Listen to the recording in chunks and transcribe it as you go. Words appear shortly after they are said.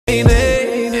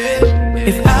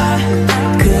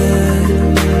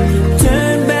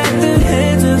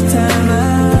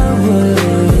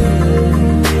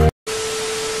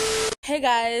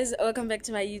welcome back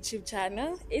to my YouTube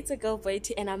channel. It's a girl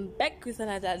Boity and I'm back with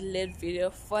another lit video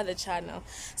for the channel.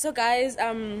 So guys,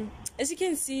 as you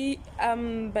can see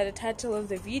by the title of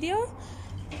the video,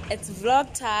 it's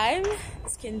vlog time,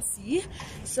 as you can see.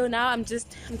 So now I'm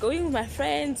going with my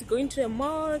friends, going to a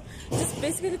mall, just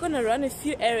basically gonna run a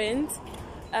few errands.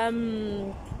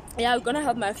 Yeah, I'm gonna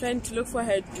help my friend to look for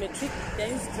her matric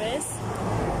dance dress,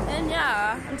 and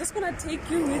yeah, I'm just gonna take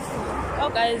you with me. Oh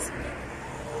guys,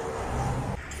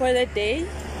 for the day,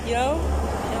 you know.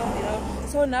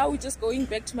 So now we're just going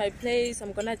back to my place.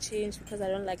 I'm gonna change because I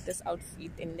don't like this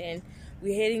outfit, and then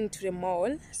we're heading to the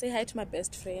mall. Say hi to my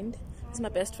best friend. This is my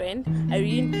best friend,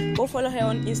 Irene. Go follow her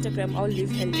on Instagram. I'll leave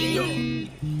her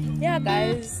link. Yeah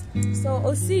guys, so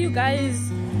I'll see you guys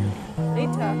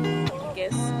later, I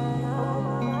guess.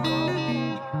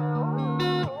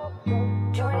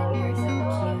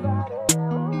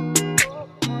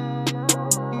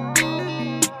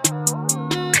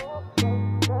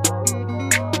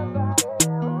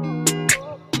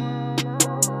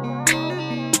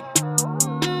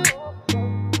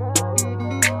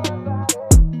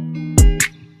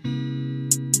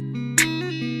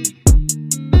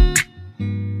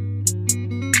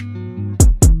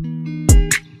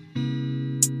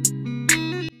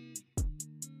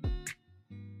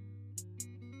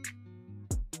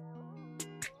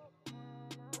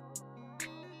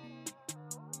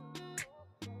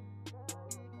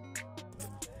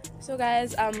 So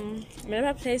guys, I'm in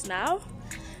my place now.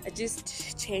 I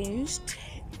just changed,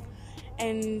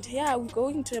 and yeah, we're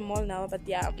going to the mall now. But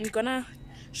yeah, I'm gonna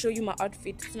show you my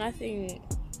outfit. It's nothing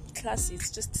classy, it's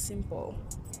just simple.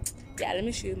 Yeah, let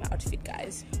me show you my outfit,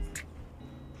 guys.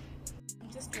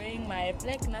 I'm just wearing my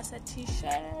black NASA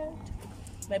t-shirt,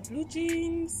 my blue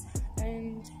jeans,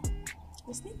 and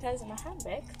the sneakers in my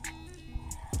handbag.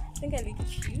 I think I look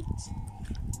cute.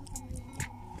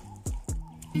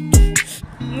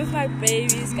 I'm with my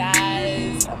babies,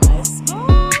 guys. My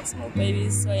small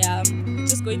babies. So yeah, I'm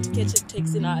just going to catch a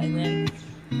taxi now and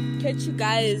then catch you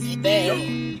guys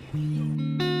there.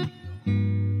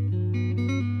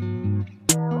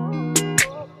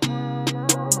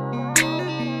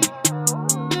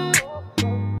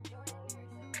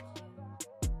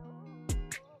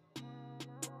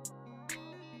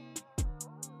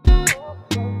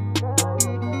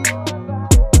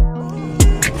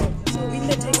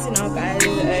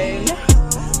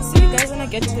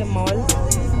 Get to the mall.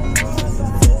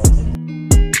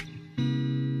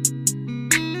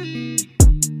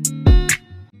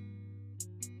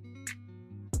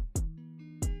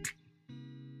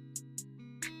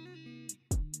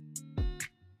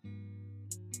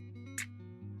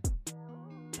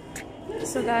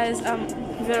 So guys,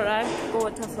 we arrived at the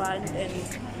waterfront and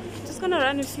just gonna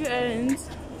run a few errands,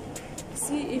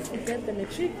 see if we get the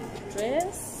matric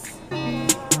dress, and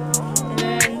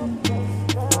then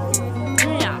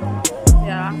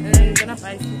and then we're gonna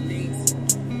buy a few things.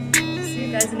 See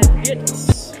you guys in a bit.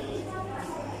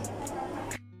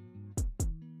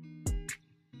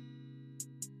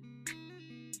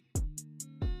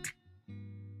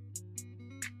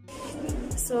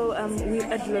 So we're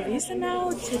at Lovisa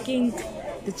now, taking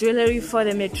the jewelry for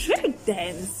the matric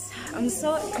dance. I'm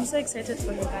so excited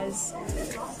for you guys.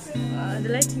 The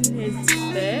lighting is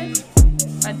there,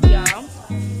 but yeah.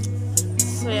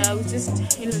 So yeah, we're just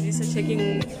in Lovisa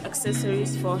checking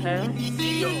accessories for her.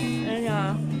 And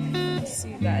yeah, see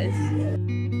you guys.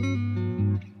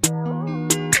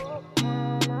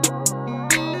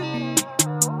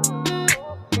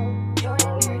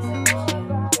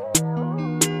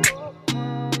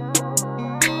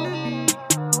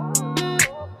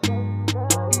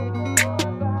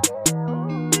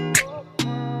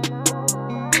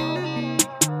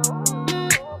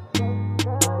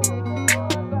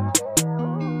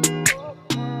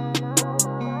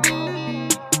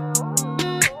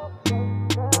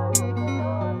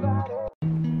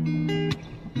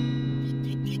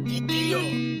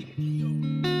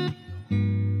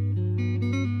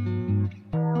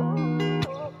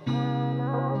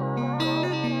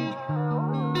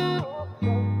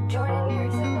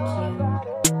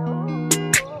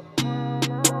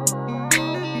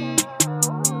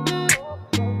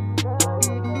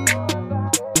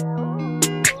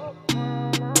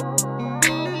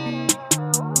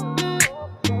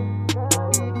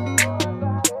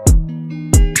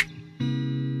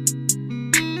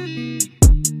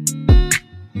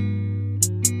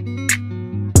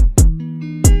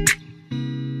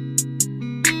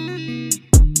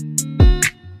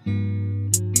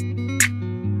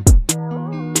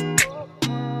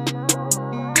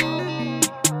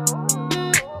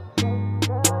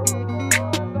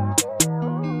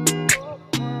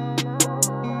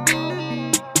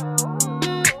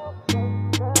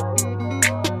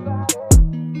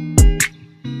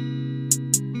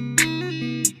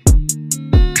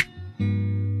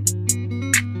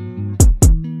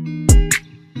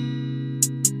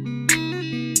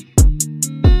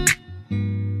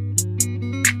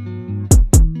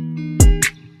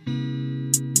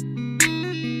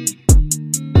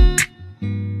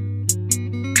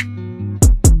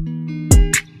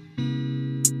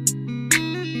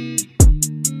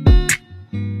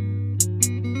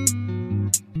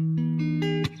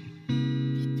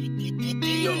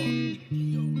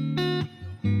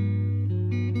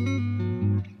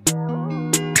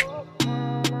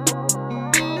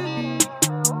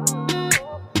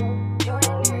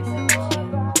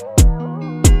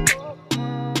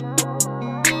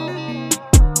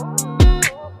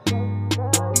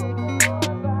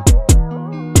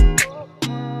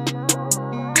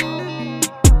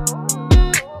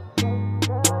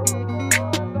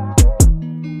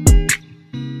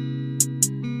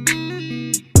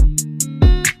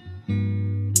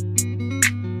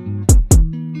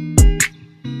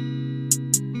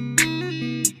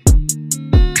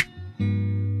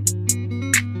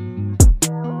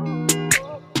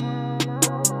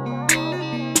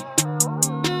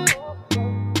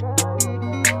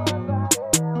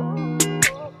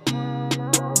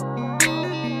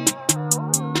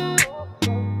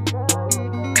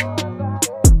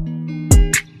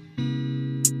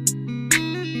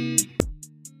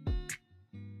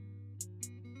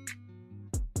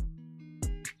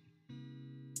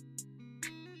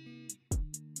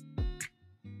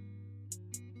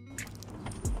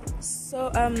 So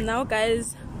now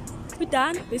guys, we're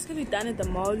done. Basically we're done at the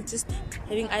mall. We're just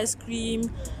having ice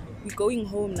cream. We're going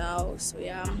home now. So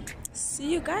yeah,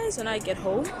 see you guys when I get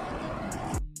home.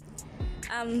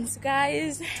 So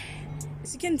guys,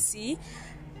 as you can see,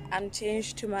 I'm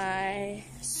changed to my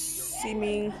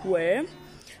swimming wear.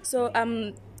 So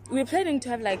we're planning to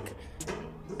have like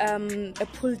a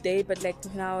pool day, but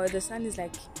like now the sun is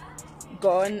like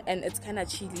gone and it's kind of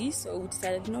chilly, so we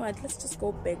decided, you know what, let's just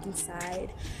go back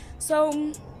inside.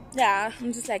 So yeah,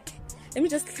 I'm just like, let me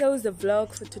just close the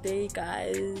vlog for today,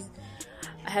 guys.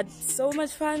 I had so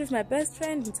much fun with my best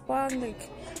friend in Spang. Like,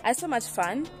 I had so much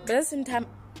fun, but at the same time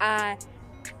I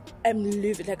am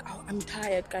livid. Like, oh, I'm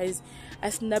tired, guys. I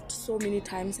snapped so many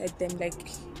times at them, like,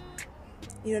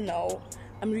 you know,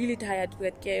 I'm really tired.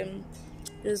 But game,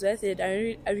 it was worth it.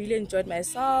 I really enjoyed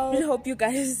myself. I hope you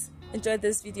guys enjoyed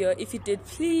this video. If you did,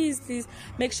 please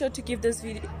make sure to give this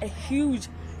video a huge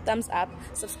thumbs up,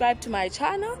 subscribe to my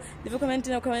channel, leave a comment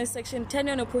in the comment section, turn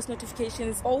on your post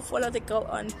notifications, or follow the girl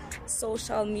on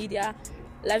social media.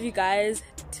 Love you guys,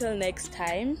 till next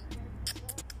time.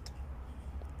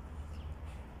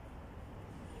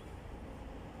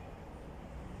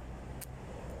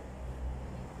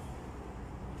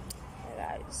 Bye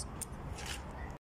guys.